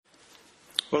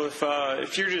Well,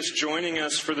 if you're just joining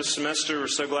us for the semester, we're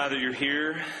so glad that you're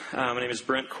here. My name is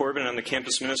Brent Corbin. I'm the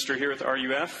campus minister here with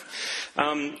RUF.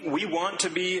 We want to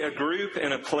be a group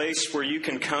and a place where you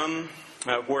can come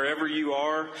wherever you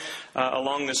are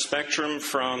along the spectrum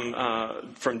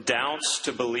from doubts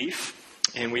to belief.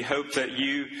 And we hope that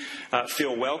you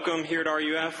feel welcome here at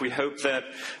RUF. We hope that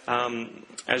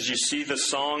as you see the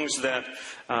songs that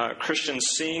Christians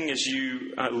sing, as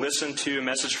you listen to a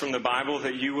message from the Bible,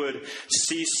 that you would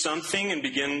see something and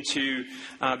begin to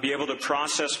be able to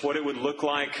process what it would look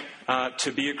like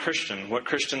to be a Christian, what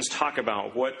Christians talk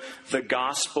about, what the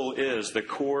gospel is, the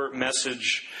core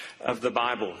message of the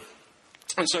Bible.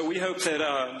 And so we hope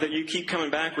that you keep coming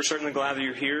back. We're certainly glad that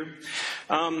you're here.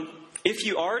 If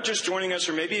you are just joining us,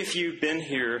 or maybe if you've been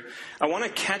here, I want to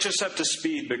catch us up to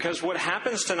speed, because what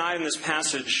happens tonight in this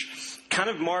passage kind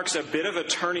of marks a bit of a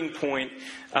turning point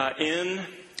in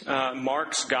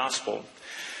Mark's gospel.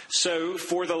 So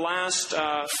for the last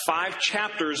 5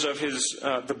 chapters of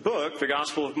the book, the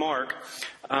Gospel of Mark,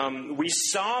 we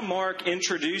saw Mark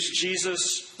introduce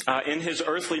Jesus in his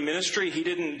earthly ministry. He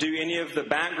didn't do any of the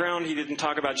background. He didn't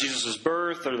talk about Jesus'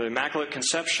 birth or the Immaculate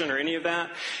Conception or any of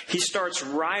that. He starts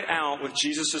right out with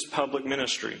Jesus' public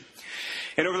ministry.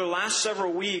 And over the last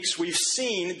several weeks, we've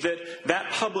seen that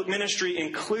public ministry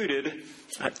included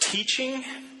teaching.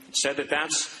 Said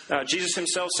Jesus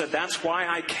himself said, that's why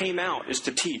I came out, is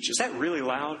to teach. Is that really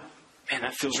loud? Man,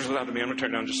 that feels really loud to me. I'm going to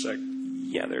turn it down just a sec.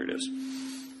 Yeah, there it is.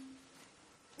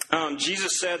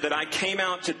 Jesus said that I came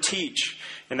out to teach,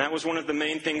 and that was one of the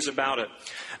main things about it.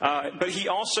 But he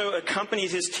also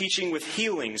accompanied his teaching with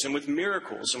healings and with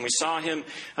miracles. And we saw him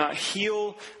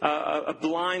heal a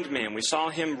blind man. We saw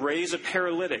him raise a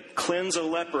paralytic, cleanse a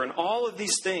leper, and all of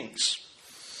these things.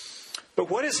 But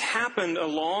what has happened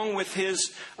along with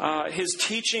his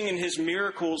teaching and his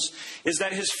miracles is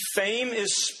that his fame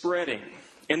is spreading,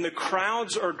 and the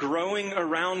crowds are growing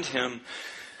around him.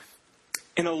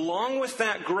 And along with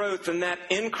that growth and that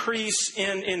increase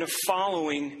in a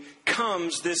following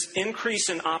comes this increase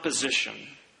in opposition.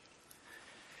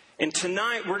 And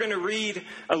tonight we're going to read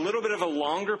a little bit of a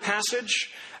longer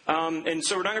passage. And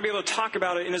so we're not going to be able to talk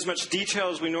about it in as much detail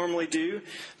as we normally do.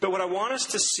 But what I want us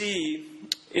to see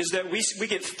is that we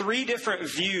get 3 different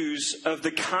views of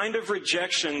the kind of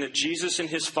rejection that Jesus and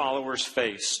his followers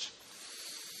faced.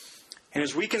 And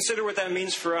as we consider what that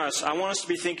means for us, I want us to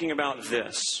be thinking about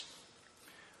this.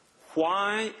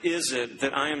 Why is it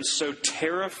that I am so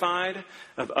terrified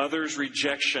of others'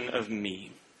 rejection of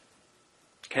me?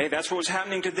 Okay, that's what was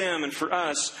happening to them. And for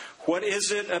us, what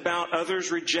is it about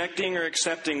others rejecting or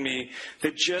accepting me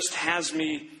that just has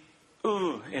me,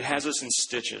 it has us in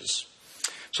stitches?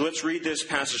 So let's read this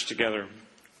passage together.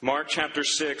 Mark chapter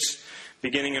 6,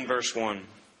 beginning in verse 1.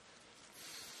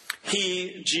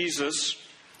 He, Jesus,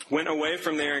 went away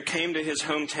from there and came to his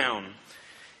hometown,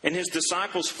 and his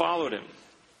disciples followed him.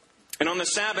 And on the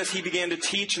Sabbath he began to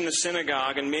teach in the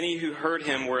synagogue, and many who heard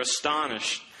him were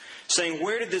astonished, saying,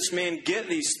 "Where did this man get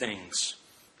these things?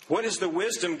 What is the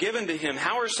wisdom given to him?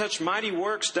 How are such mighty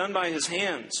works done by his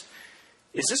hands?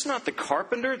 Is this not the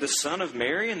carpenter, the son of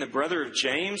Mary, and the brother of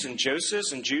James and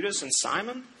Joseph and Judas and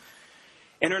Simon?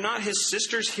 And are not his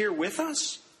sisters here with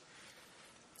us?"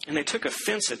 And they took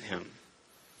offense at him.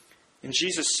 And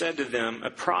Jesus said to them, "A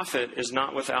prophet is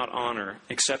not without honor,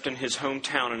 except in his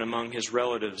hometown and among his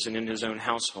relatives and in his own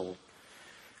household."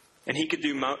 And he could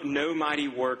do no mighty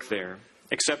work there,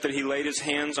 except that he laid his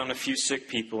hands on a few sick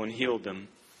people and healed them.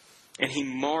 And he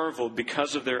marveled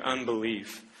because of their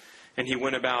unbelief. And he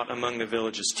went about among the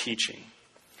villages teaching.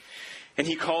 And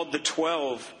he called the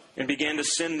 12 and began to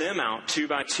send them out 2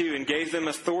 by 2 and gave them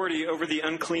authority over the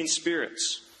unclean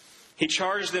spirits. He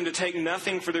charged them to take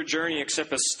nothing for their journey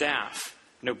except a staff,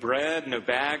 no bread, no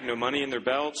bag, no money in their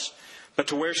belts, but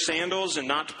to wear sandals and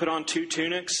not to put on 2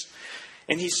 tunics.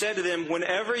 And he said to them,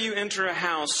 "Whenever you enter a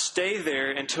house, stay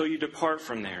there until you depart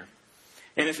from there.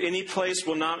 And if any place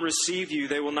will not receive you,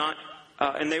 they will not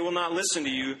listen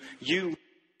to you,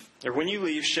 or when you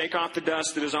leave, shake off the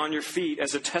dust that is on your feet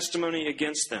as a testimony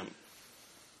against them."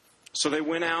 So they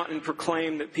went out and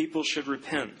proclaimed that people should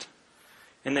repent.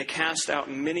 And they cast out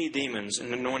many demons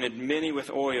and anointed many with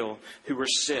oil who were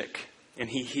sick, and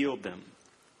he healed them.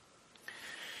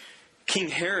 King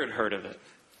Herod heard of it,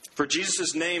 for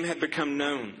Jesus' name had become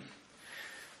known.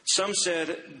 Some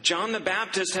said, "John the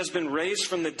Baptist has been raised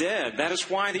from the dead. That is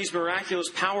why these miraculous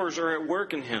powers are at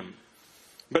work in him."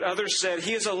 But others said,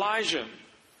 "He is Elijah."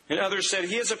 And others said,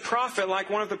 "He is a prophet like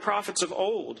one of the prophets of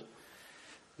old."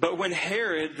 But when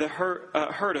Herod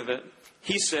heard of it,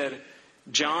 he said,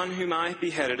 "John, whom I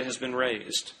beheaded, has been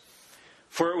raised."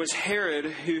 For it was Herod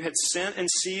who had sent and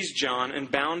seized John and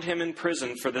bound him in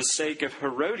prison for the sake of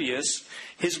Herodias,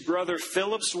 his brother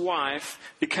Philip's wife,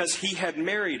 because he had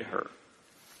married her.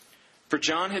 For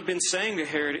John had been saying to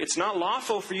Herod, "It's not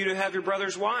lawful for you to have your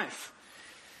brother's wife."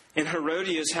 And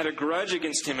Herodias had a grudge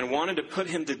against him and wanted to put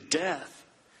him to death.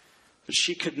 But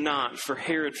she could not, for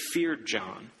Herod feared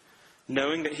John,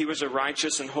 knowing that he was a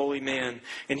righteous and holy man,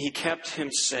 and he kept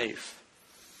him safe.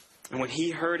 And when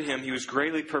he heard him, he was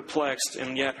greatly perplexed,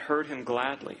 and yet heard him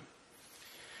gladly.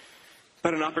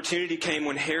 But an opportunity came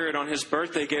when Herod, on his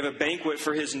birthday, gave a banquet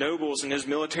for his nobles and his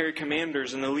military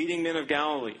commanders and the leading men of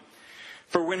Galilee.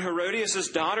 For when Herodias'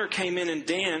 daughter came in and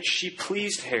danced, she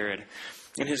pleased Herod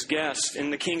and his guests.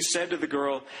 And the king said to the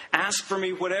girl, "Ask for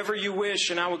me whatever you wish,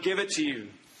 and I will give it to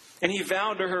you." And he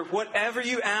vowed to her, "Whatever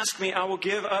you ask me, I will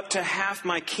give up to half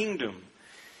my kingdom."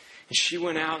 And she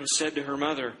went out and said to her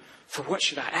mother, "For what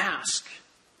should I ask?"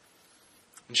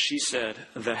 And she said,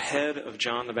 "The head of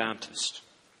John the Baptist."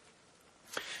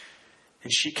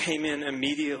 And she came in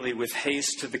immediately with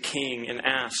haste to the king and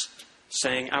asked,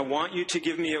 saying, "I want you to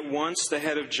give me at once the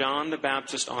head of John the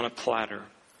Baptist on a platter."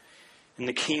 And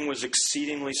the king was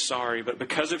exceedingly sorry, but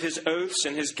because of his oaths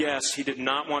and his guests, he did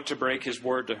not want to break his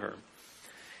word to her.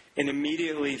 And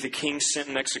immediately the king sent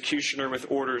an executioner with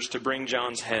orders to bring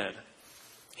John's head.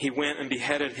 He went and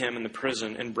beheaded him in the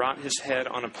prison and brought his head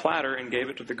on a platter and gave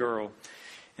it to the girl.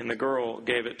 And the girl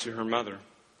gave it to her mother.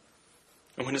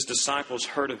 And when his disciples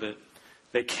heard of it,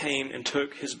 they came and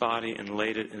took his body and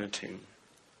laid it in a tomb.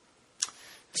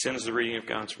 This ends the reading of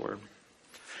God's Word.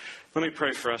 Let me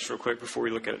pray for us real quick before we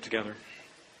look at it together.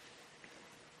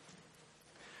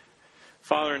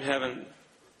 Father in heaven,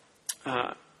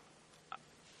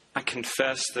 I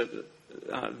confess that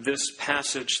this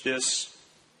passage, this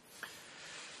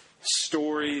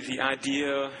story, the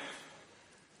idea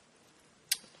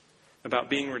about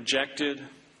being rejected,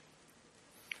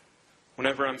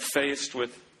 whenever I'm faced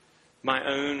with my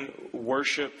own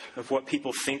worship of what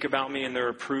people think about me and their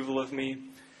approval of me,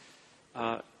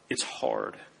 it's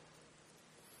hard.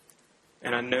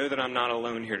 And I know that I'm not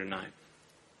alone here tonight.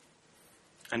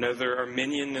 I know there are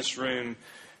many in this room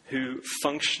who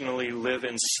functionally live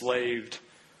enslaved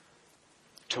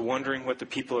to wondering what the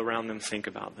people around them think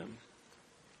about them.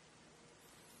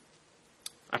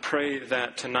 I pray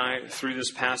that tonight, through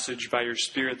this passage, by your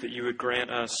Spirit, that you would grant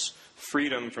us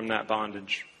freedom from that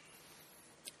bondage.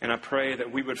 And I pray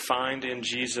that we would find in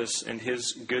Jesus and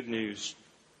his good news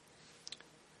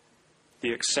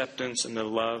the acceptance and the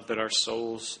love that our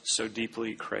souls so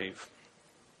deeply crave.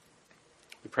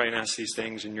 We pray and ask these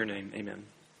things in your name. Amen.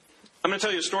 I'm going to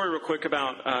tell you a story real quick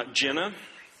about Jenna.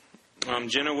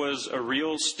 Jenna was a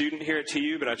real student here at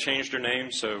TU, but I changed her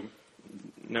name, so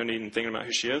no need in thinking about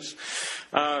who she is.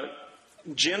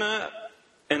 Jenna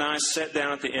and I sat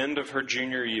down at the end of her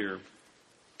junior year.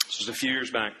 This was a few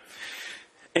years back.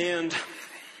 And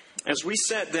as we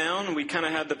sat down, we kind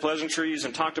of had the pleasantries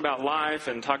and talked about life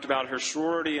and talked about her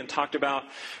sorority and talked about,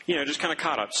 just kind of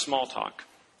caught up, small talk.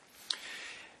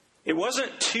 It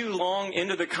wasn't too long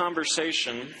into the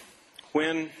conversation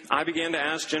when I began to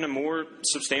ask Jenna more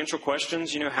substantial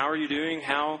questions. How are you doing?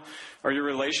 How are your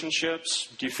relationships?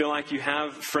 Do you feel like you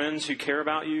have friends who care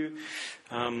about you?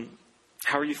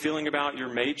 How are you feeling about your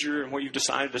major and what you've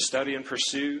decided to study and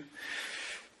pursue?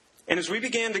 And as we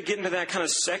began to get into that kind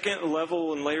of second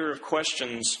level and layer of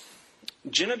questions,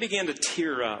 Jenna began to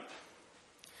tear up.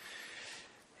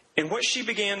 And what she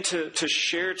began to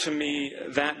share to me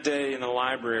that day in the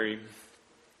library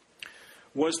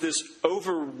was this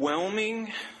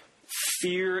overwhelming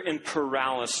fear and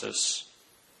paralysis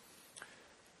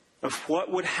of what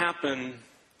would happen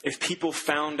if people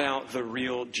found out the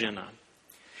real Jenna.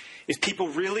 If people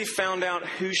really found out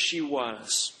who she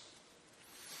was.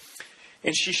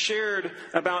 And she shared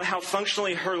about how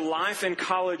functionally her life in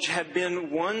college had been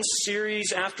one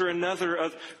series after another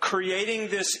of creating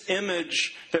this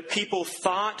image that people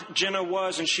thought Jenna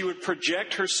was, and she would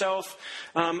project herself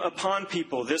upon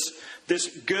people. This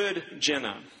good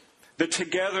Jenna, the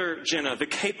together Jenna, the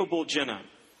capable Jenna.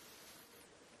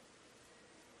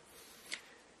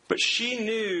 But she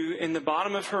knew in the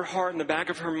bottom of her heart, in the back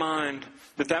of her mind,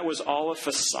 that was all a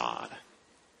facade.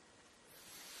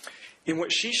 And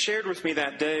what she shared with me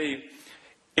that day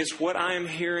is what I am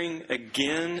hearing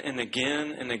again and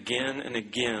again and again and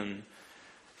again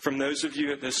from those of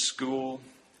you at this school,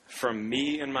 from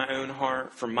me in my own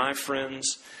heart, from my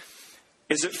friends,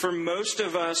 is that for most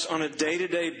of us on a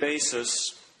day-to-day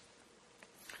basis,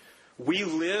 we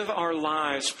live our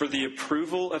lives for the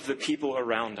approval of the people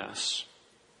around us.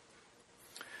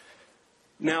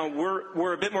 Now,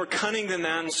 we're a bit more cunning than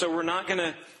that, and so we're not going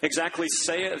to exactly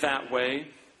say it that way.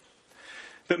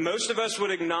 But most of us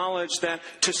would acknowledge that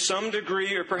to some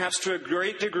degree, or perhaps to a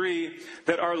great degree,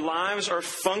 that our lives are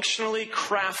functionally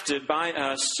crafted by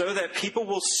us so that people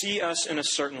will see us in a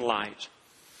certain light.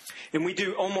 And we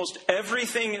do almost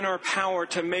everything in our power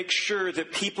to make sure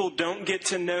that people don't get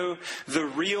to know the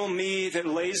real me that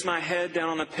lays my head down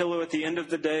on a pillow at the end of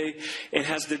the day and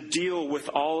has to deal with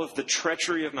all of the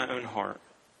treachery of my own heart.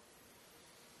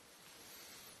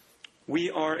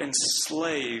 We are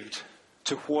enslaved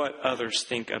to what others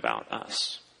think about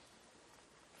us.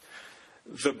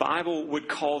 The Bible would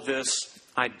call this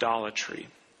idolatry.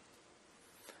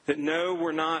 That no,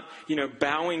 we're not,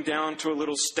 bowing down to a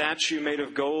little statue made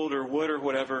of gold or wood or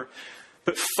whatever.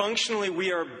 But functionally,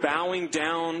 we are bowing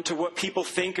down to what people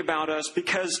think about us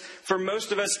because for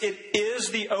most of us, it is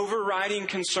the overriding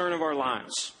concern of our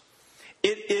lives.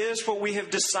 It is what we have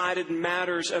decided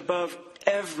matters above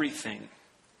everything.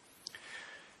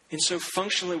 And so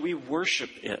functionally, we worship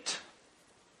it.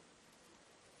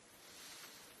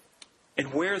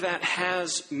 And where that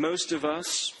has most of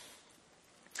us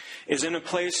is in a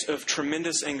place of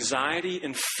tremendous anxiety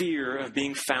and fear of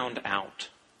being found out.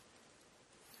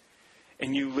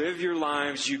 And you live your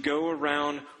lives, you go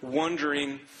around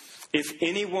wondering if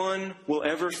anyone will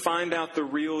ever find out the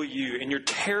real you. And you're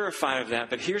terrified of that.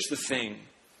 But here's the thing.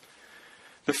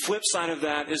 The flip side of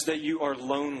that is that you are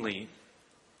lonely.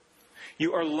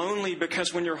 You are lonely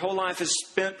because when your whole life is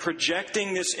spent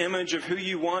projecting this image of who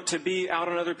you want to be out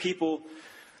on other people,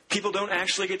 people don't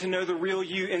actually get to know the real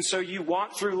you. And so you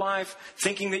walk through life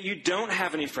thinking that you don't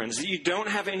have any friends, that you don't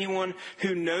have anyone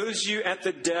who knows you at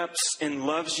the depths and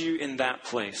loves you in that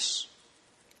place.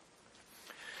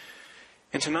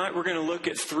 And tonight we're going to look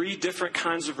at 3 different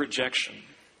kinds of rejection.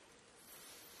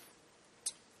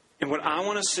 And what I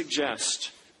want to suggest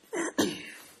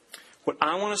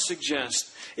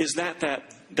is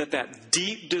that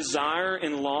deep desire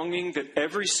and longing that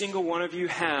every single one of you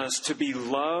has to be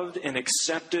loved and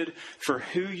accepted for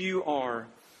who you are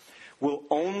will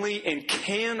only and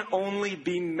can only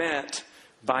be met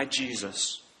by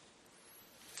Jesus.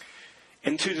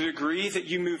 And to the degree that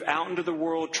you move out into the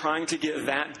world trying to get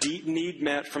that deep need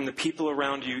met from the people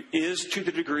around you is to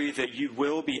the degree that you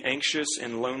will be anxious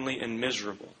and lonely and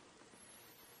miserable.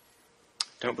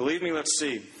 Don't believe me? Let's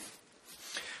see.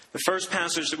 The first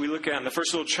passage that we look at, in the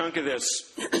first little chunk of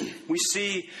this, we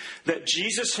see that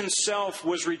Jesus himself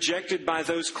was rejected by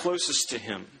those closest to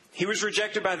him. He was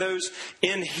rejected by those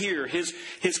in here, his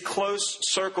close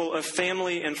circle of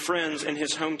family and friends in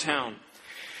his hometown.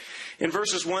 In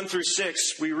verses 1 through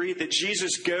 6, we read that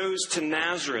Jesus goes to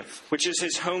Nazareth, which is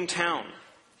his hometown.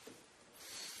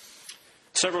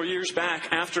 Several years back,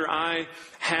 after I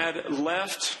had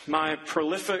left my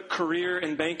prolific career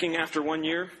in banking after 1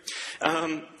 year,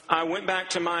 I went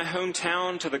back to my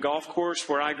hometown, to the golf course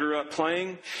where I grew up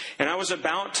playing, and I was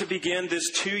about to begin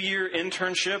this 2-year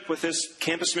internship with this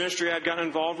campus ministry I'd gotten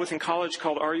involved with in college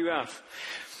called RUF.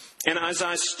 And as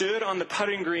I stood on the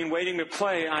putting green waiting to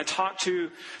play, I talked to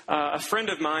a friend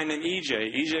of mine named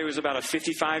EJ. EJ was about a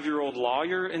 55-year-old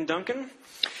lawyer in Duncan.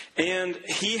 And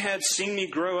he had seen me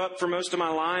grow up for most of my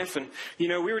life. And,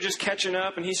 we were just catching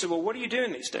up. And he said, well, what are you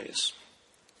doing these days?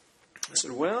 I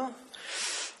said, well,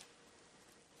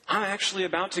 I'm actually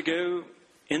about to go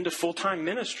into full-time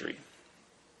ministry.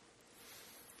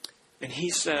 And he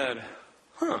said,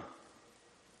 well,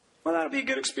 that'll be a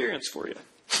good experience for you.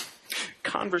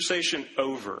 Conversation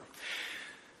over.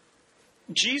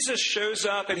 Jesus shows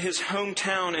up at his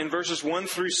hometown in verses 1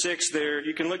 through 6 there.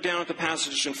 You can look down at the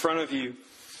passage in front of you.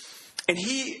 And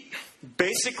he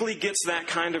basically gets that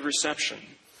kind of reception.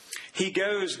 He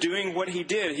goes doing what he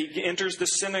did. He enters the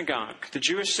synagogue, the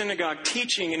Jewish synagogue,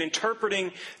 teaching and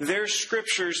interpreting their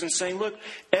scriptures and saying, look,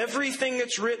 everything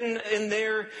that's written in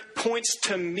there points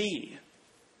to me.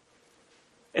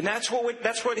 And that's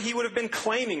what he would have been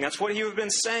claiming. That's what he would have been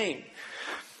saying.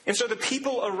 And so the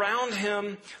people around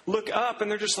him look up and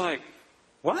they're just like,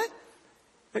 what?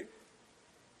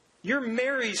 You're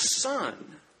Mary's son.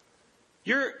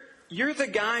 You're the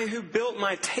guy who built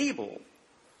my table.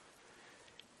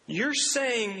 You're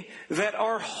saying that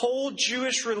our whole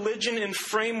Jewish religion and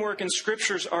framework and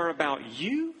scriptures are about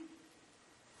you?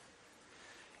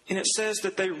 And it says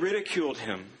that they ridiculed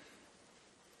him.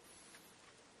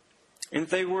 And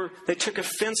they took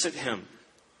offense at him.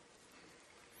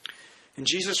 And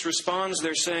Jesus responds,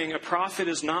 they're saying, a prophet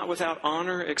is not without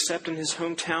honor except in his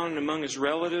hometown and among his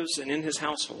relatives and in his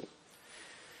household.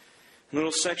 The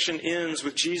little section ends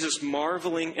with Jesus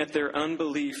marveling at their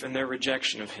unbelief and their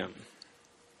rejection of him.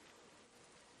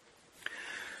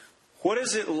 What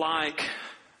is it like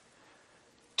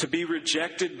to be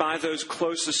rejected by those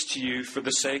closest to you for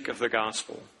the sake of the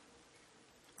gospel?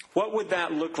 What would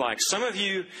that look like? Some of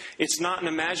you, it's not an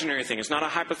imaginary thing. It's not a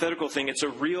hypothetical thing. It's a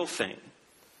real thing.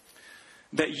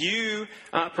 That you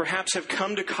perhaps have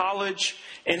come to college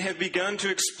and have begun to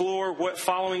explore what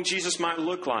following Jesus might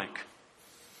look like.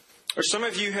 Or some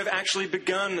of you have actually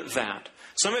begun that.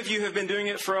 Some of you have been doing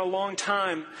it for a long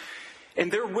time. And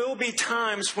there will be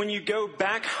times when you go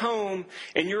back home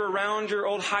and you're around your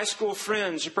old high school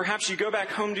friends, or perhaps you go back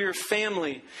home to your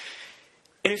family.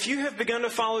 And if you have begun to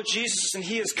follow Jesus and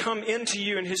He has come into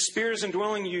you and His Spirit is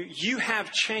indwelling you, you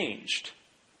have changed.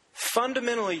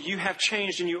 Fundamentally, you have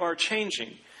changed and you are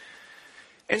changing.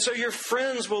 And so your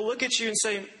friends will look at you and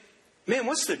say, man,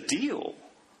 what's the deal?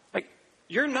 Like,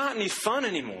 you're not any fun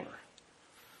anymore.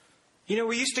 You know,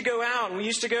 we used to go out and we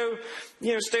used to go,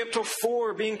 stay up till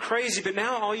 4 being crazy. But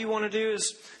now all you want to do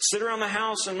is sit around the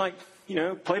house and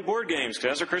play board games,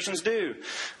 because that's what Christians do.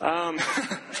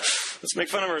 Let's make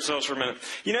fun of ourselves for a minute.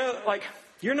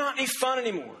 You're not any fun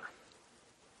anymore.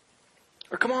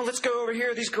 Or come on, let's go over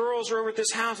here. These girls are over at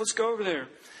this house. Let's go over there.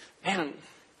 Man,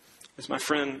 as my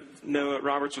friend Noah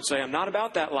Roberts would say, I'm not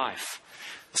about that life.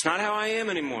 It's not how I am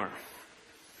anymore.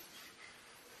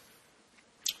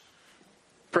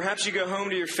 Perhaps you go home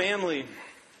to your family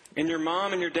and your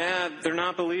mom and your dad, they're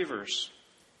not believers.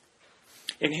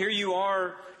 And here you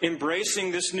are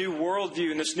embracing this new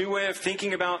worldview and this new way of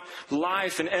thinking about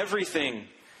life and everything.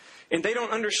 And they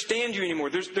don't understand you anymore.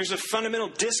 There's a fundamental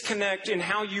disconnect in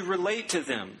how you relate to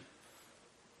them.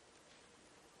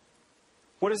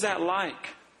 What is that like?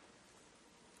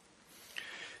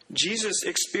 Jesus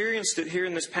experienced it here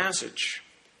in this passage.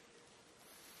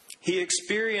 He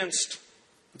experienced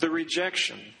the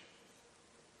rejection.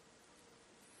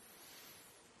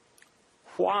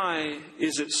 Why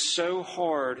is it so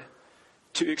hard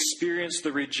to experience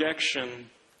the rejection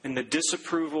and the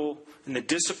disapproval and the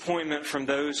disappointment from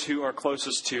those who are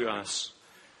closest to us?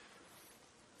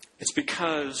 It's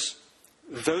because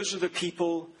those are the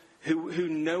people who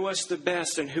know us the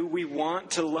best and who we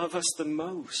want to love us the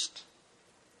most.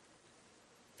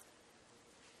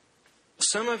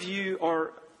 Some of you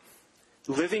are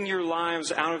living your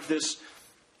lives out of this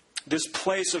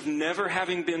place of never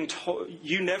having been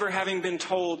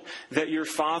told that your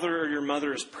father or your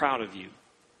mother is proud of you.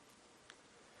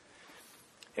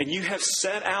 And you have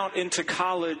set out into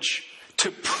college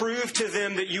to prove to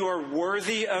them that you are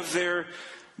worthy of their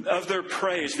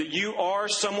praise, that you are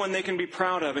someone they can be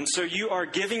proud of. And so you are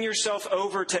giving yourself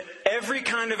over to every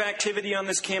kind of activity on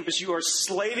this campus. You are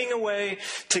slaving away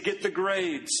to get the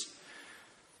grades.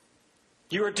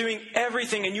 You are doing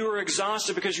everything and you are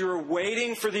exhausted because you are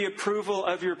waiting for the approval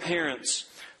of your parents,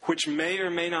 which may or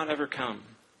may not ever come.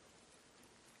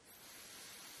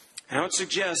 And I would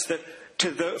suggest that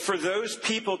for those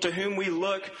people to whom we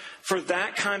look for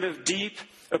that kind of deep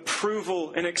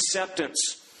approval and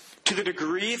acceptance, to the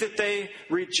degree that they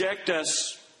reject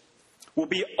us, will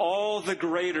be all the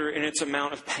greater in its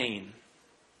amount of pain.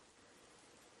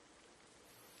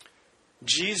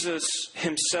 Jesus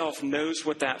Himself knows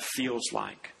what that feels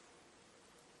like.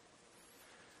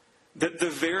 That the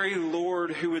very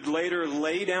Lord who would later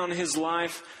lay down His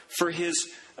life for His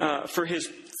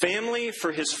family,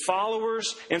 for His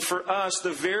followers, and for us,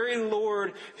 the very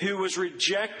Lord who was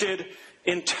rejected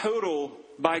in total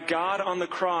by God on the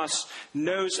cross,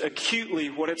 knows acutely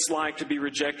what it's like to be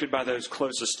rejected by those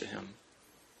closest to Him.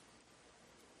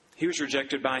 He was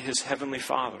rejected by His Heavenly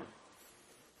Father.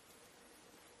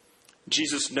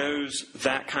 Jesus knows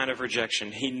that kind of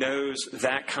rejection. He knows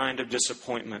that kind of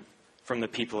disappointment from the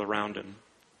people around Him.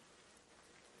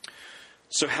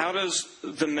 So how does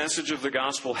the message of the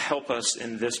gospel help us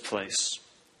in this place?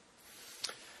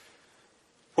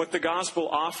 What the gospel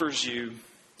offers you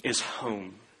is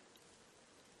home.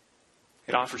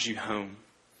 It offers you home.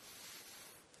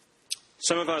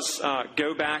 Some of us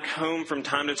go back home from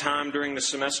time to time during the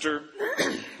semester.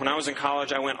 When I was in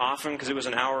college, I went often because it was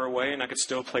an hour away and I could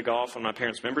still play golf on my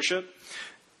parents' membership.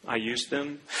 I used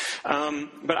them.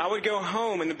 But I would go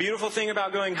home, and the beautiful thing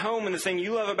about going home, and the thing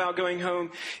you love about going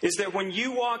home, is that when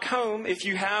you walk home, if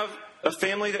you have a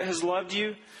family that has loved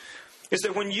you, is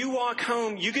that when you walk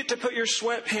home, you get to put your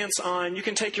sweatpants on, you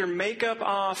can take your makeup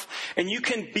off, and you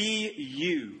can be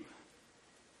you.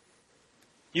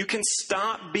 You can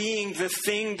stop being the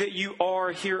thing that you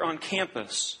are here on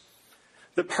campus.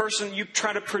 The person you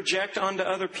try to project onto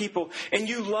other people. And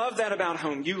you love that about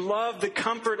home. You love the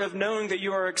comfort of knowing that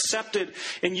you are accepted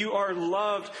and you are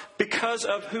loved because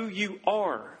of who you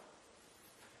are.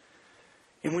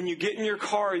 And when you get in your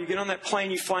car, you get on that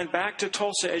plane, you fly back to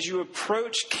Tulsa, as you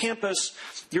approach campus,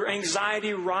 your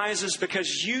anxiety rises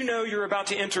because you know you're about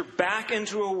to enter back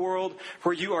into a world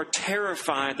where you are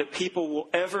terrified that people will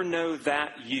ever know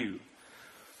that you.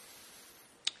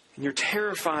 You're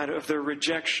terrified of their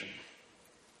rejection.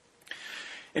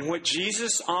 And what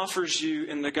Jesus offers you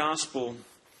in the gospel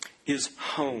is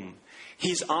home.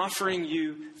 He's offering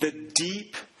you the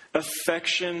deep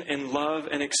affection and love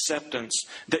and acceptance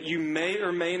that you may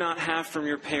or may not have from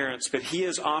your parents, but He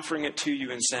is offering it to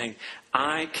you and saying,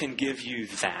 I can give you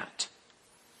that.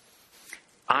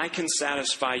 I can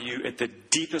satisfy you at the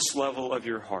deepest level of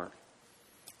your heart.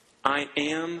 I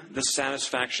am the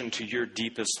satisfaction to your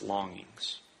deepest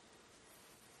longings.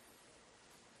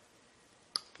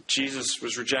 Jesus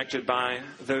was rejected by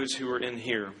those who were in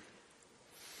here.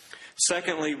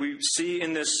 Secondly, we see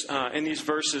in these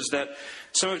verses that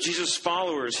some of Jesus'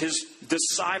 followers, His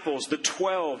disciples, the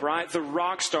 12, right, the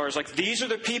rock stars, like these are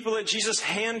the people that Jesus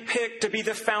handpicked to be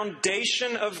the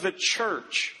foundation of the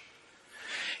church.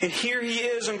 And here He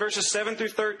is in verses 7 through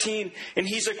 13, and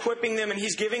He's equipping them, and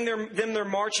He's giving them their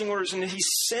marching orders, and He's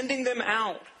sending them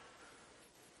out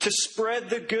to spread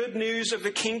the good news of the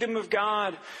kingdom of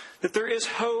God, that there is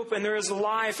hope and there is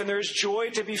life and there is joy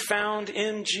to be found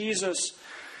in Jesus.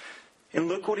 And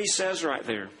look what He says right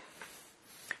there.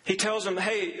 He tells them,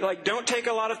 hey, don't take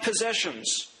a lot of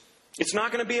possessions. It's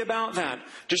not going to be about that.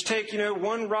 Just take,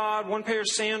 one rod, one pair of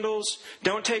sandals.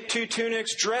 Don't take 2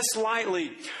 tunics. Dress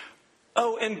lightly.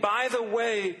 Oh, and by the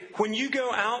way, when you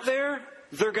go out there,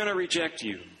 they're going to reject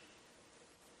you.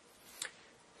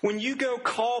 When you go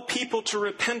call people to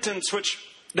repentance, which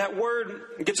that word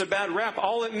gets a bad rap,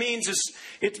 all it means is,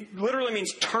 it literally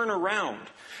means turn around.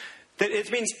 That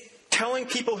it means telling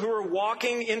people who are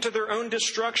walking into their own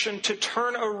destruction to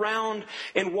turn around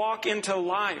and walk into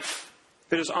life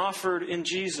that is offered in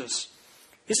Jesus.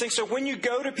 He's saying, so when you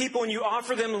go to people and you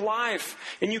offer them life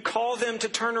and you call them to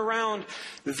turn around,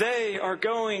 they are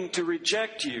going to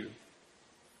reject you.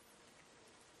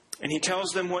 And He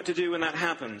tells them what to do when that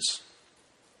happens.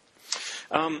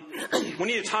 We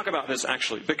need to talk about this,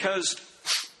 actually, because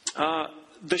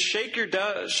the shake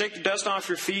the dust off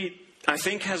your feet, I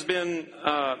think, has been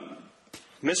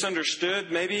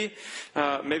misunderstood. Maybe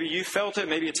you felt it.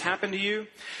 Maybe it's happened to you.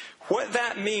 What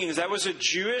that means, that was a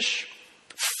Jewish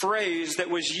phrase that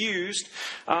was used,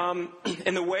 and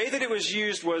the way that it was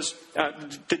used was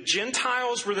the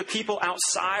Gentiles were the people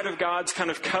outside of God's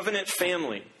kind of covenant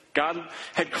family. God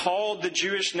had called the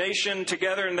Jewish nation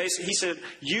together, and He said,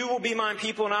 you will be my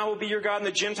people and I will be your God. And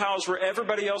the Gentiles were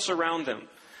everybody else around them.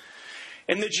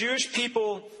 And the Jewish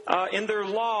people, in their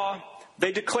law,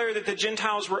 they declared that the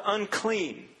Gentiles were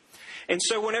unclean. And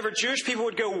so whenever Jewish people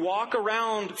would go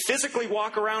physically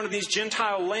walk around in these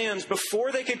Gentile lands,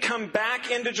 before they could come back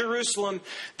into Jerusalem,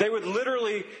 they would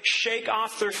literally shake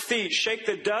off their feet, shake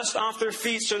the dust off their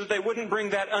feet so that they wouldn't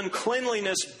bring that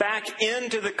uncleanliness back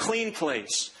into the clean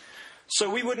place. So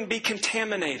we wouldn't be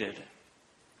contaminated.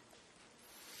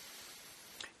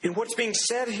 And what's being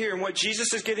said here and what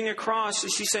Jesus is getting across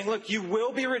is He's saying, look, you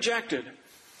will be rejected.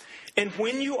 And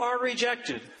when you are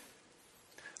rejected,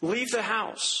 leave the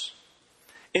house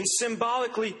and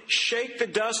symbolically shake the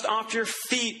dust off your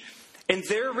feet. And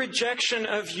their rejection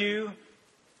of you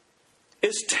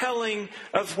is telling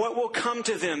of what will come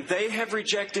to them. They have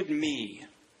rejected me.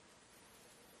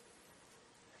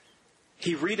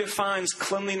 He redefines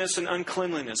cleanliness and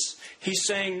uncleanliness. He's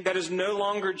saying that is no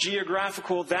longer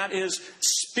geographical. That is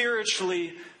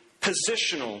spiritually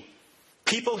positional.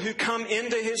 People who come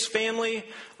into His family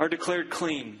are declared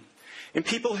clean. And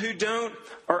people who don't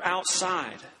are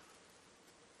outside.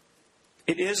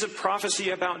 It is a prophecy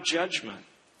about judgment.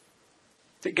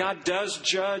 That God does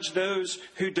judge those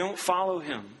who don't follow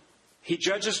Him. He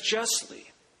judges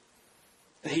justly.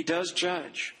 That He does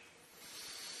judge.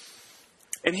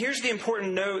 And here's the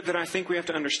important note that I think we have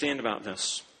to understand about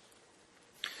this.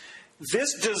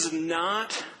 This does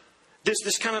not,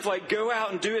 this kind of go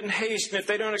out and do it in haste, and if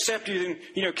they don't accept you,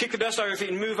 then, kick the dust off your feet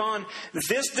and move on.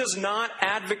 This does not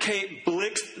advocate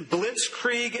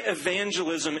blitzkrieg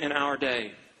evangelism in our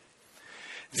day.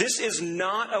 This is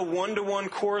not a one-to-one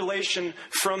correlation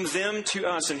from them to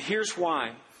us, and here's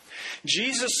why.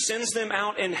 Jesus sends them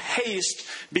out in haste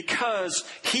because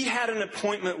He had an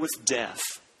appointment with death.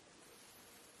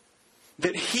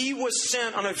 That He was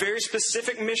sent on a very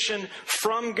specific mission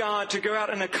from God to go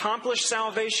out and accomplish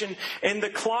salvation, and the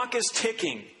clock is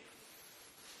ticking.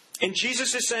 And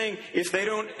Jesus is saying, if they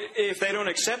don't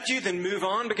accept you, then move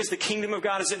on, because the kingdom of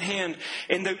God is at hand.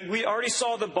 And we already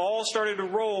saw the ball started to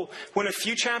roll when a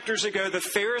few chapters ago the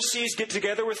Pharisees get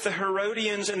together with the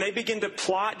Herodians and they begin to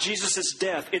plot Jesus'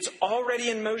 death. It's already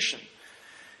in motion.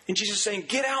 And Jesus is saying,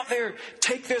 get out there,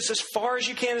 take this as far as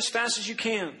you can, as fast as you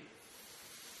can.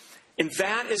 And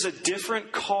that is a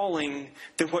different calling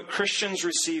than what Christians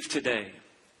receive today.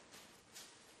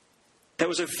 That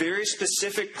was a very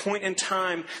specific point in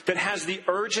time that has the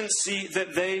urgency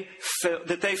that they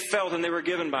felt and they were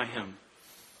given by him.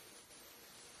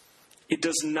 It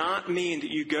does not mean that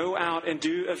you go out and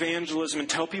do evangelism and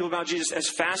tell people about Jesus as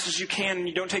fast as you can and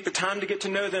you don't take the time to get to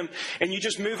know them and you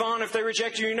just move on. If they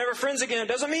reject you, you're never friends again. It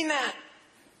doesn't mean that.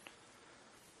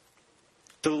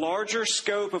 The larger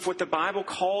scope of what the Bible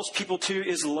calls people to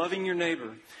is loving your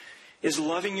neighbor, is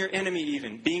loving your enemy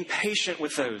even, being patient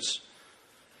with those,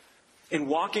 and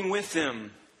walking with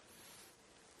them.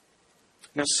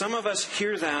 Now, some of us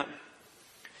hear that,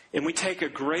 and we take a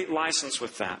great license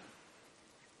with that.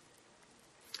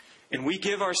 And we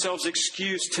give ourselves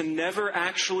excuse to never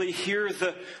actually hear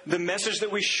the message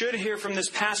that we should hear from this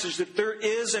passage, that there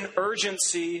is an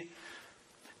urgency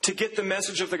to get the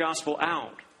message of the gospel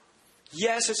out.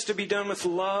 Yes, it's to be done with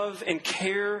love and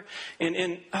care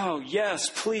and oh, yes,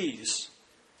 please.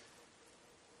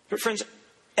 But friends,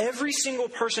 every single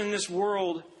person in this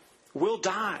world will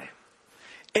die.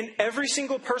 And every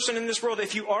single person in this world,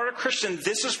 if you are a Christian,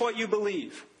 this is what you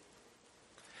believe.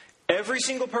 Every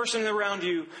single person around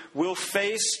you will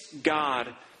face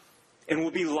God and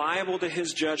will be liable to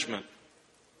his judgment.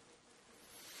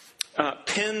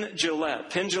 Penn Jillette.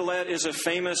 Penn Jillette is a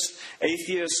famous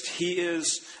atheist. He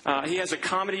has a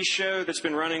comedy show that's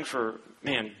been running for,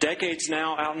 decades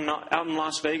now out in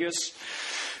Las Vegas.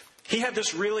 He had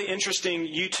this really interesting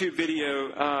YouTube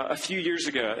video a few years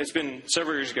ago. It's been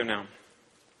several years ago now.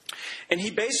 And he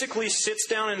basically sits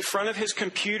down in front of his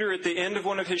computer at the end of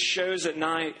one of his shows at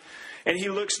night, and he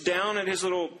looks down at his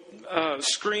little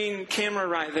screen camera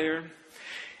right there.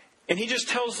 And he just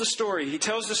tells the story. He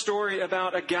tells the story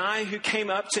about a guy who came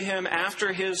up to him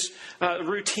after his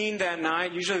routine that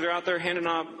night. Usually they're out there handing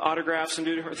out autographs and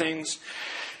doing different things.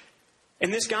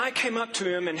 And this guy came up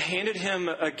to him and handed him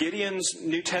a Gideon's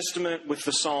New Testament with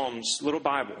the Psalms, little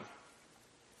Bible.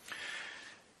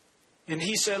 And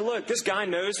he said, look, this guy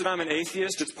knows that I'm an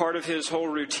atheist. It's part of his whole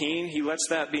routine. He lets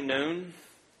that be known.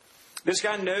 This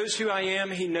guy knows who I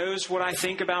am. He knows what I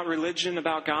think about religion,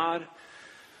 about God.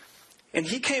 And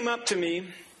he came up to me,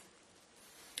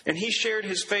 and he shared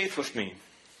his faith with me.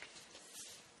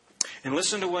 And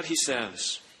listen to what he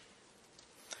says.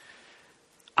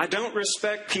 I don't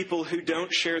respect people who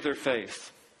don't share their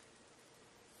faith.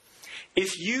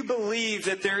 If you believe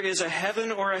that there is a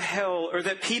heaven or a hell, or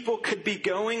that people could be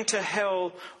going to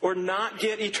hell or not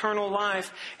get eternal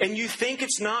life, and you think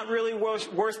it's not really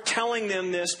worth telling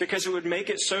them this because it would make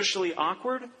it socially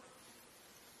awkward,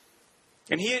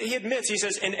 and he admits, he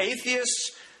says, and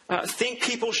atheists think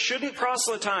people shouldn't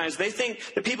proselytize. They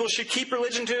think that people should keep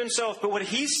religion to themselves. But what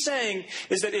he's saying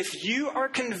is that if you are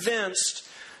convinced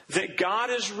that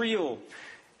God is real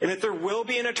and that there will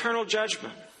be an eternal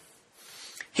judgment,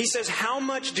 he says, how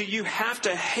much do you have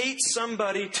to hate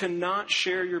somebody to not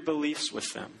share your beliefs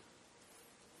with them?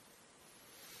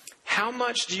 How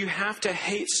much do you have to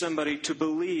hate somebody to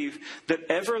believe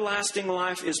that everlasting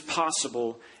life is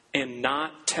possible and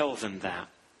not tell them that?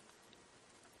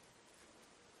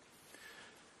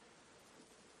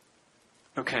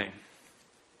 Okay.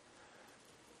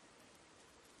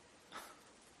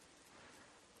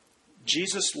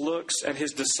 Jesus looks at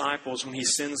his disciples when he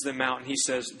sends them out and he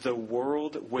says, the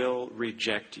world will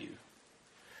reject you.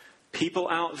 People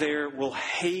out there will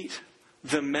hate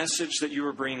the message that you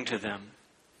are bringing to them.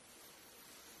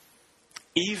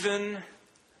 Even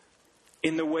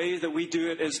in the way that we do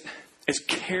it as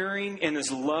caring and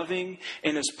as loving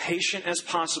and as patient as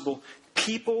possible,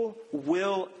 people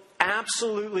will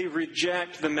absolutely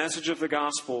reject the message of the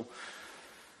gospel.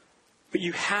 But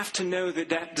you have to know that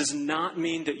that does not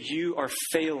mean that you are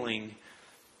failing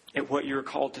at what you're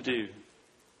called to do.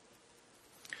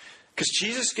 Because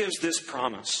Jesus gives this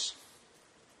promise.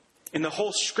 And the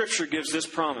whole Scripture gives this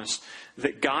promise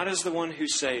that God is the one who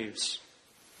saves.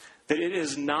 That it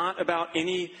is not about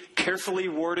any carefully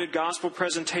worded gospel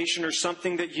presentation or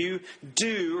something that you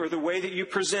do or the way that you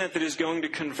present that is going to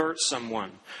convert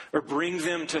someone or bring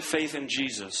them to faith in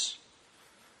Jesus.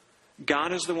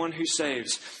 God is the one who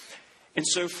saves. And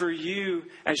so for you,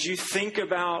 as you think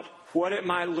about what it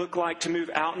might look like to move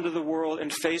out into the world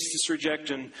and face this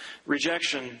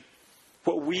rejection,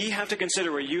 what we have to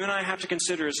consider, what you and I have to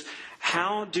consider is,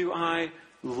 how do I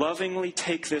lovingly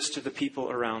take this to the people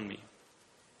around me?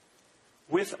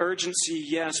 With urgency,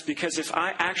 yes, because if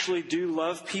I actually do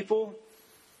love people,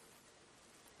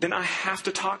 then I have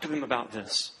to talk to them about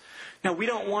this. Now, we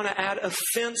don't want to add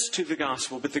offense to the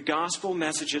gospel, but the gospel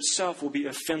message itself will be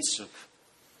offensive.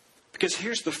 Because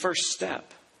here's the first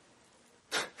step.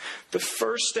 The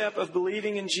first step of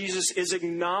believing in Jesus is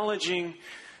acknowledging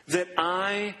that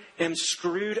I am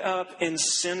screwed up and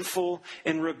sinful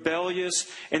and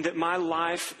rebellious, and that my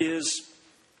life is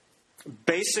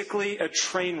basically a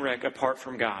train wreck apart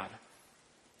from God.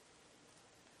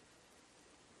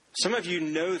 Some of you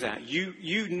know that.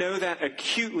 You know that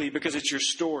acutely because it's your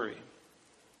story.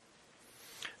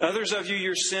 Others of you,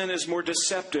 your sin is more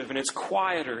deceptive and it's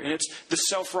quieter, and it's the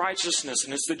self-righteousness,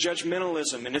 and it's the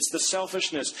judgmentalism, and it's the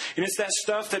selfishness, and it's that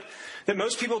stuff that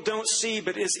most people don't see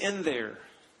but is in there.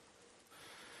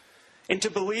 And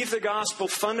to believe the gospel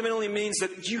fundamentally means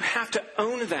that you have to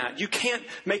own that. You can't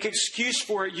make excuse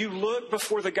for it. You look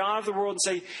before the God of the world and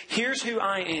say, here's who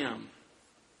I am.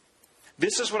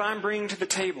 This is what I'm bringing to the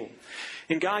table.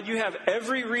 And God, you have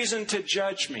every reason to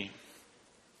judge me.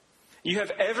 You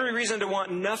have every reason to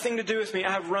want nothing to do with me.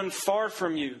 I have run far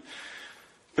from you.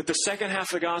 But the second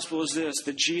half of the gospel is this,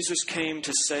 that Jesus came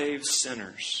to save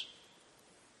sinners.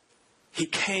 He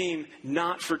came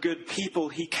not for good people.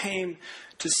 He came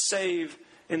to save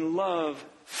and love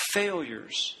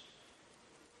failures.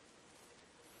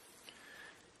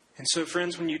 And so,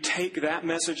 friends, when you take that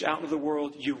message out into the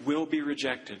world, you will be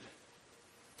rejected.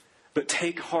 But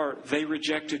take heart, they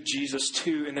rejected Jesus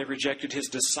too, and they rejected his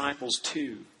disciples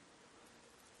too.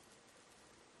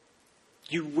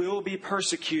 You will be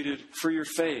persecuted for your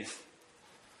faith.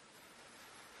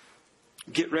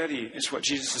 Get ready, is what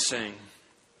Jesus is saying.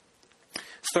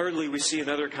 Thirdly, we see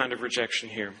another kind of rejection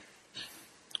here.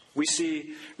 We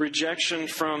see rejection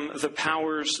from the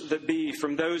powers that be,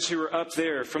 from those who are up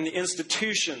there, from the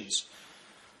institutions.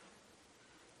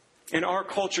 In our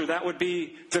culture, that would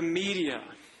be the media,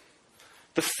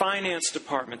 the finance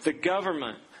department, the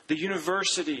government, the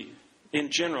university in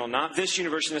general. Not this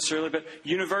university necessarily, but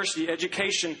university,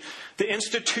 education. The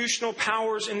institutional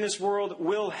powers in this world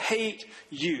will hate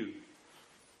you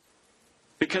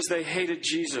because they hated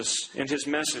Jesus and his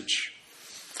message.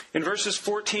 In verses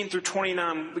 14 through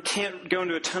 29, we can't go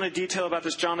into a ton of detail about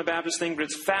this John the Baptist thing, but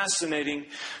it's fascinating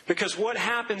because what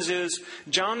happens is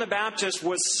John the Baptist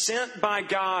was sent by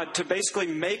God to basically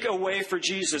make a way for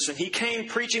Jesus. And he came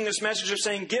preaching this message of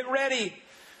saying, get ready.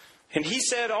 And he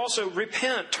said also,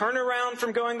 repent, turn around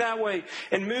from going that way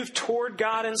and move toward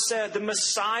God, and said, the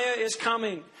Messiah is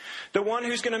coming. The one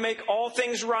who's going to make all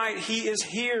things right. He is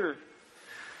here.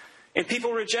 And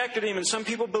people rejected him, and some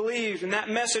people believed. And that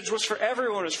message was for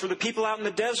everyone. It was for the people out in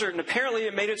the desert. And apparently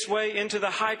it made its way into the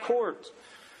high court,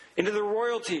 into the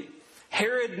royalty.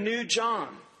 Herod knew John.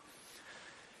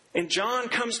 And John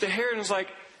comes to Herod and is like,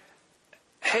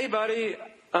 hey, buddy,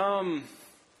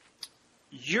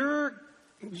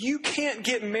 you can't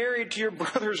get married to your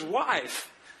brother's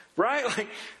wife, right? Like,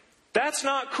 that's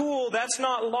not cool. That's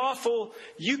not lawful.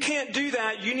 You can't do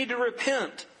that. You need to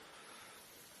repent.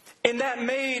 And that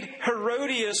made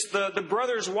Herodias, the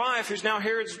brother's wife, who's now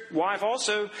Herod's wife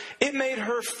also, it made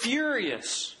her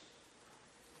furious.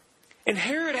 And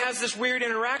Herod has this weird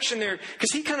interaction there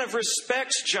because he kind of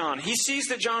respects John. He sees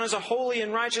that John is a holy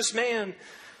and righteous man.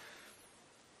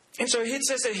 And so it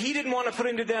says that he didn't want to put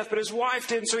him to death, but his wife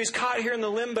did. And so he's caught here in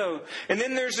the limbo. And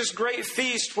then there's this great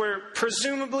feast where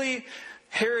presumably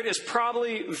Herod is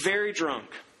probably very drunk.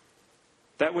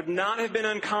 That would not have been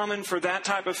uncommon for that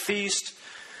type of feast.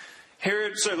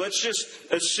 Herod, so let's just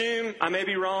assume, I may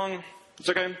be wrong, it's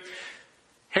okay.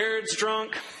 Herod's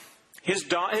drunk. His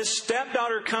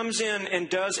stepdaughter comes in and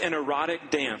does an erotic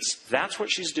dance. That's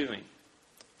what she's doing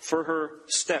for her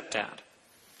stepdad.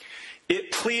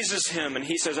 It pleases him, and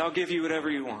he says, I'll give you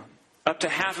whatever you want. Up to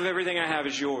half of everything I have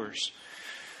is yours.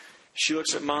 She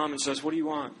looks at mom and says, what do you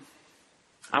want?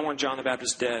 I want John the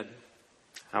Baptist dead.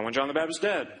 I want John the Baptist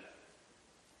dead.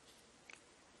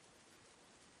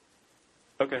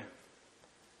 Okay.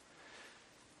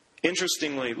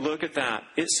 Interestingly, look at that.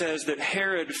 It says that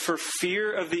Herod, for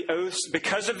fear of the oaths,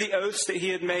 because of the oaths that he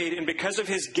had made and because of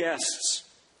his guests,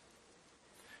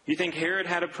 you think Herod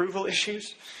had approval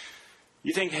issues?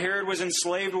 You think Herod was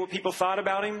enslaved to what people thought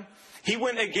about him? He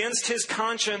went against his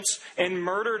conscience and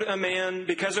murdered a man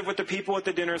because of what the people at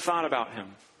the dinner thought about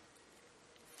him.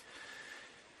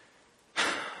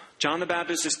 John the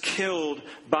Baptist is killed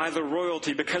by the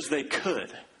royalty because they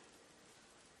could.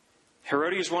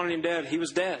 Herodias wanted him dead. He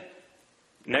was dead.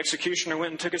 An executioner went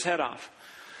and took his head off.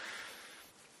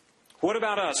 What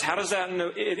about us? How does that in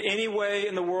any way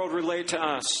in the world relate to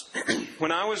us?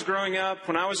 When I was growing up,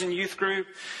 when I was in youth group,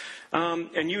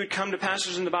 and you would come to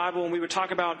passages in the Bible and we would talk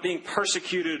about being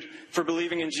persecuted for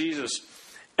believing in Jesus,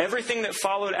 everything that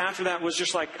followed after that was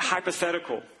just like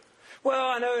hypothetical. Well,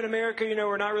 I know in America,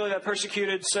 we're not really that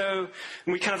persecuted, so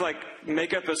we kind of like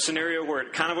make up a scenario where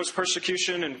it kind of was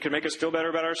persecution and could make us feel better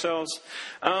about ourselves.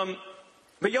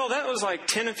 But y'all, that was like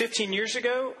 10 and 15 years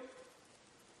ago.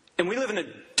 And we live in a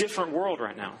different world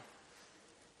right now.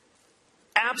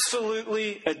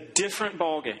 Absolutely a different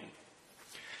ballgame.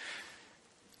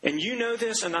 And you know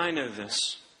this and I know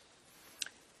this.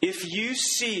 If you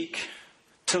seek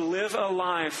to live a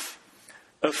life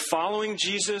of following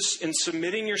Jesus and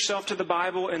submitting yourself to the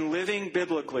Bible and living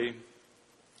biblically,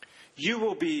 you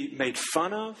will be made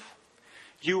fun of.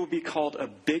 You will be called a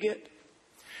bigot.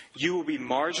 You will be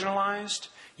marginalized.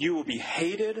 You will be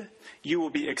hated. You will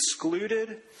be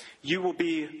excluded. You will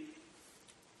be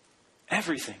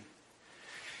everything.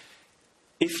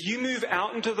 If you move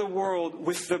out into the world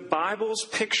with the Bible's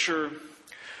picture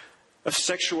of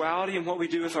sexuality and what we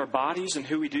do with our bodies and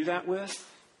who we do that with,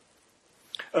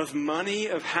 of money,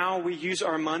 of how we use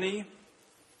our money,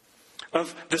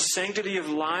 of the sanctity of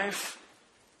life,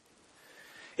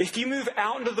 if you move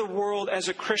out into the world as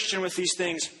a Christian with these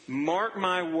things, mark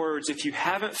my words, if you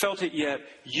haven't felt it yet,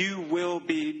 you will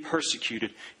be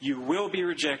persecuted. You will be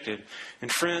rejected. And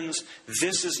friends,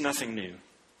 this is nothing new.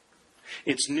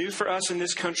 It's new for us in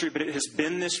this country, but it has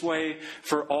been this way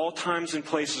for all times and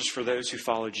places for those who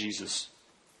follow Jesus.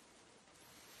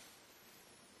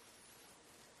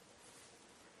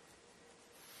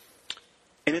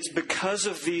 And it's because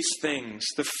of these things,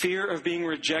 the fear of being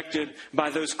rejected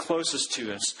by those closest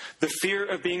to us, the fear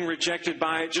of being rejected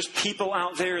by just people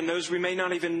out there and those we may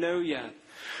not even know yet,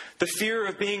 the fear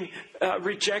of being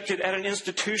rejected at an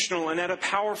institutional and at a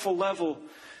powerful level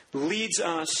leads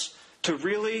us to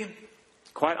really,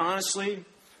 quite honestly,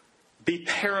 be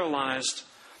paralyzed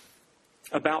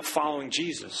about following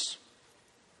Jesus.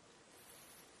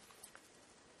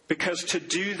 Because to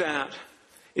do that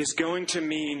is going to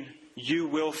mean you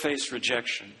will face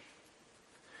rejection.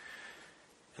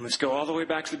 And let's go all the way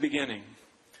back to the beginning.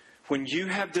 When you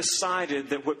have decided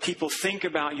that what people think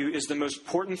about you is the most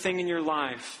important thing in your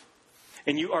life,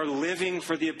 and you are living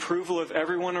for the approval of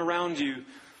everyone around you,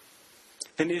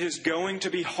 then it is going to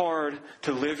be hard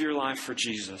to live your life for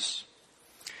Jesus.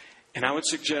 And I would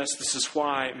suggest this is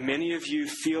why many of you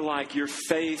feel like your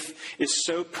faith is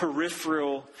so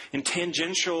peripheral and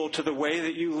tangential to the way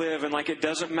that you live and like it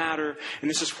doesn't matter. And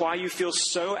this is why you feel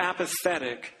so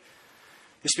apathetic.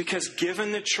 It's because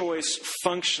given the choice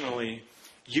functionally,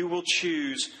 you will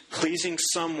choose pleasing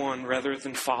someone rather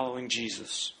than following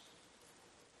Jesus.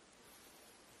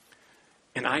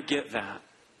 And I get that.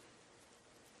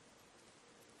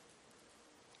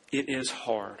 It is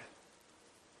hard.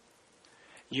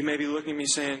 You may be looking at me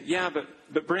saying, yeah,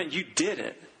 but Brent, you did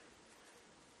it.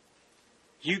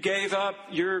 You gave up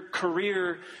your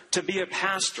career to be a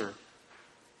pastor.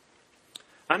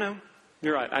 I know.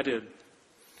 You're right. I did.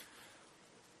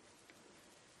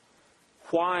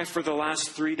 Why for the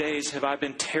last 3 days have I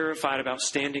been terrified about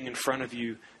standing in front of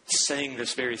you saying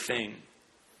this very thing?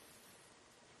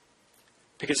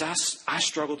 Because I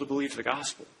struggle to believe the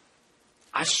gospel.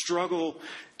 I struggle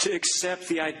to accept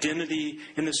the identity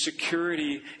and the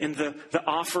security and the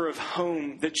offer of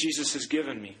home that Jesus has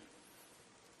given me.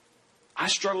 I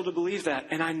struggle to believe that,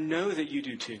 and I know that you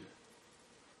do too.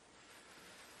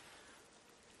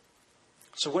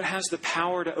 So what has the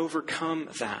power to overcome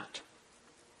that?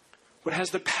 What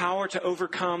has the power to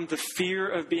overcome the fear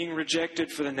of being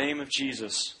rejected for the name of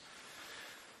Jesus?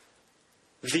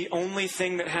 The only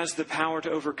thing that has the power to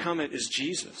overcome it is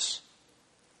Jesus.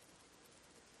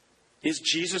 Is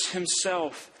Jesus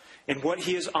himself and what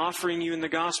he is offering you in the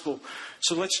gospel.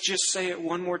 So let's just say it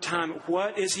one more time.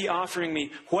 What is he offering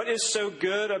me? What is so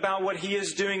good about what he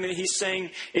is doing that he's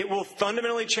saying it will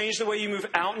fundamentally change the way you move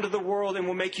out into the world and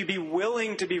will make you be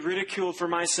willing to be ridiculed for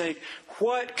my sake?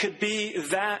 What could be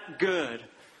that good?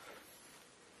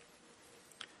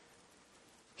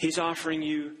 He's offering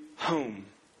you home.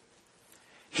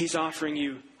 He's offering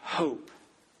you hope.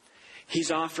 He's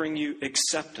offering you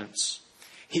acceptance.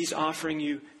 He's offering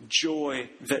you joy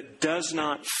that does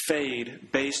not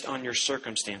fade based on your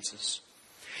circumstances.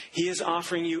 He is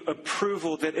offering you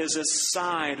approval that is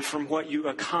aside from what you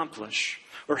accomplish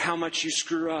or how much you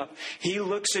screw up. He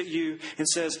looks at you and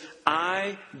says,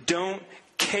 I don't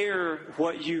care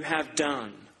what you have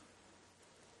done.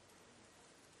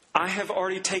 I have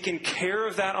already taken care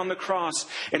of that on the cross,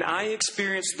 and I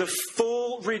experienced the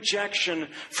full rejection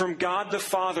from God the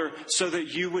Father so that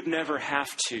you would never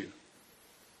have to.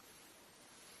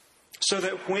 So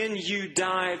that when you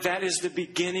die, that is the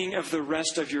beginning of the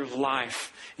rest of your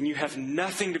life. And you have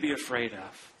nothing to be afraid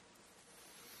of.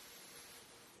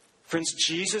 Friends,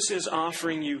 Jesus is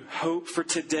offering you hope for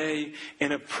today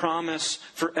and a promise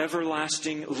for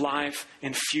everlasting life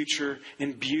and future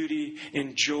and beauty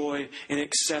and joy and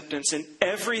acceptance. And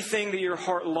everything that your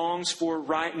heart longs for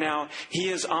right now, he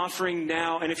is offering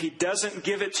now. And if he doesn't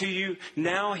give it to you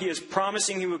now, he is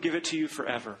promising he will give it to you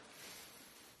forever.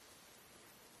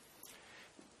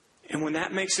 And when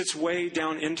that makes its way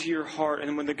down into your heart,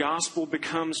 and when the gospel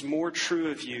becomes more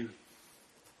true of you,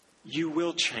 you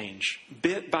will change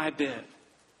bit by bit.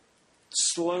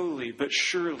 Slowly but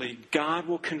surely, God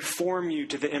will conform you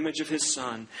to the image of His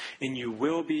Son, and you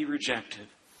will be rejected.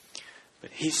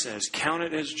 But He says, count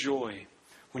it as joy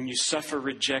when you suffer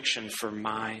rejection for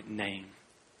my name.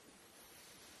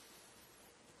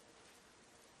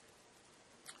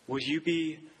 Will you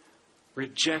be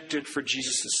rejected for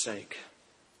Jesus' sake?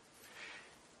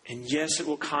 And yes, it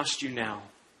will cost you now,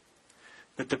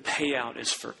 but the payout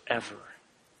is forever.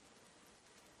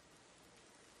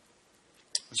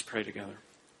 Let's pray together.